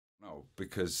know,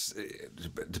 because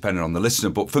depending on the listener,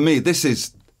 but for me, this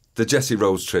is the Jessie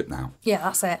Rose trip now. Yeah,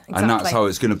 that's it. Exactly. And that's how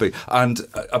it's going to be. And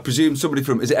I presume somebody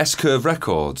from, is it S-Curve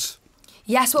Records?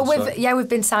 Yes, well, we've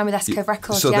been signed with S-Curve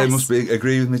Records, so they must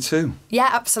agree with me too? Yeah,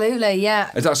 absolutely,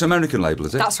 yeah. That's an American label,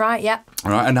 is it? That's right, yeah.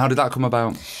 All right, and how did that come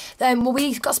about? Well,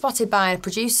 we got spotted by a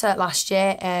producer last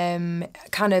year.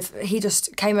 He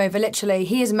just came over, literally.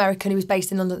 He is American, he was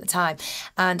based in London at the time,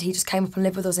 and he just came up and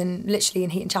lived with us in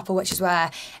Heaton Chapel, which is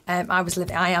where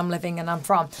I am living and I'm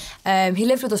from. He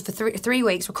lived with us for three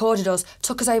weeks, recorded us,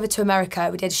 took us over to America.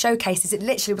 We did showcases. It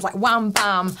literally was like wham,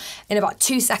 bam, in about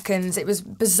 2 seconds. It was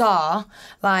bizarre.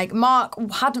 Like, Mark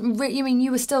hadn't really,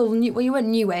 you were still new, well, you weren't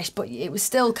newish, but it was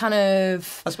still kind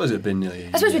of... I suppose it'd been nearly a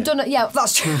year. I suppose we'd done it, yeah,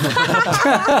 that's true.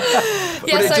 But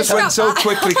it just went so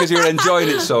quickly because you were enjoying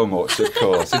it so much, of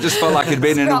course. It just felt like it'd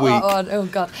been in a week. Oh,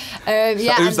 God.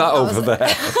 Yeah, who's that over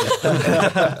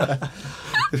there?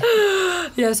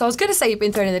 Yeah, so I was going to say you've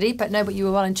been thrown in the deep end, no, but you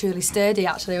were well and truly sturdy,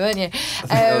 actually, weren't you? I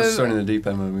think I was thrown in the deep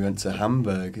end when we went to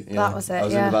Hamburg. Yeah. That was it, I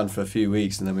was in the band for a few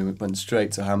weeks and then we went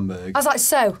straight to Hamburg. I was like,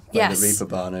 so, yes. The Reaper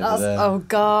Barn over there. Oh,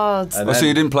 God. So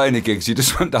you didn't play any gigs, you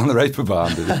just went down the Reaper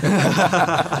Barn, did you?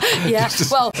 Yeah,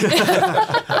 well...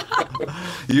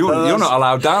 You're not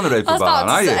allowed down the Reaper Barn,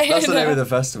 are you? That's the name of the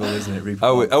festival, isn't it? Reaper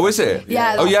Barn. Oh, is it?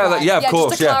 Yeah. Yeah, of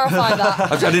course, just to clarify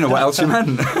that. I didn't know what else you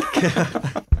meant.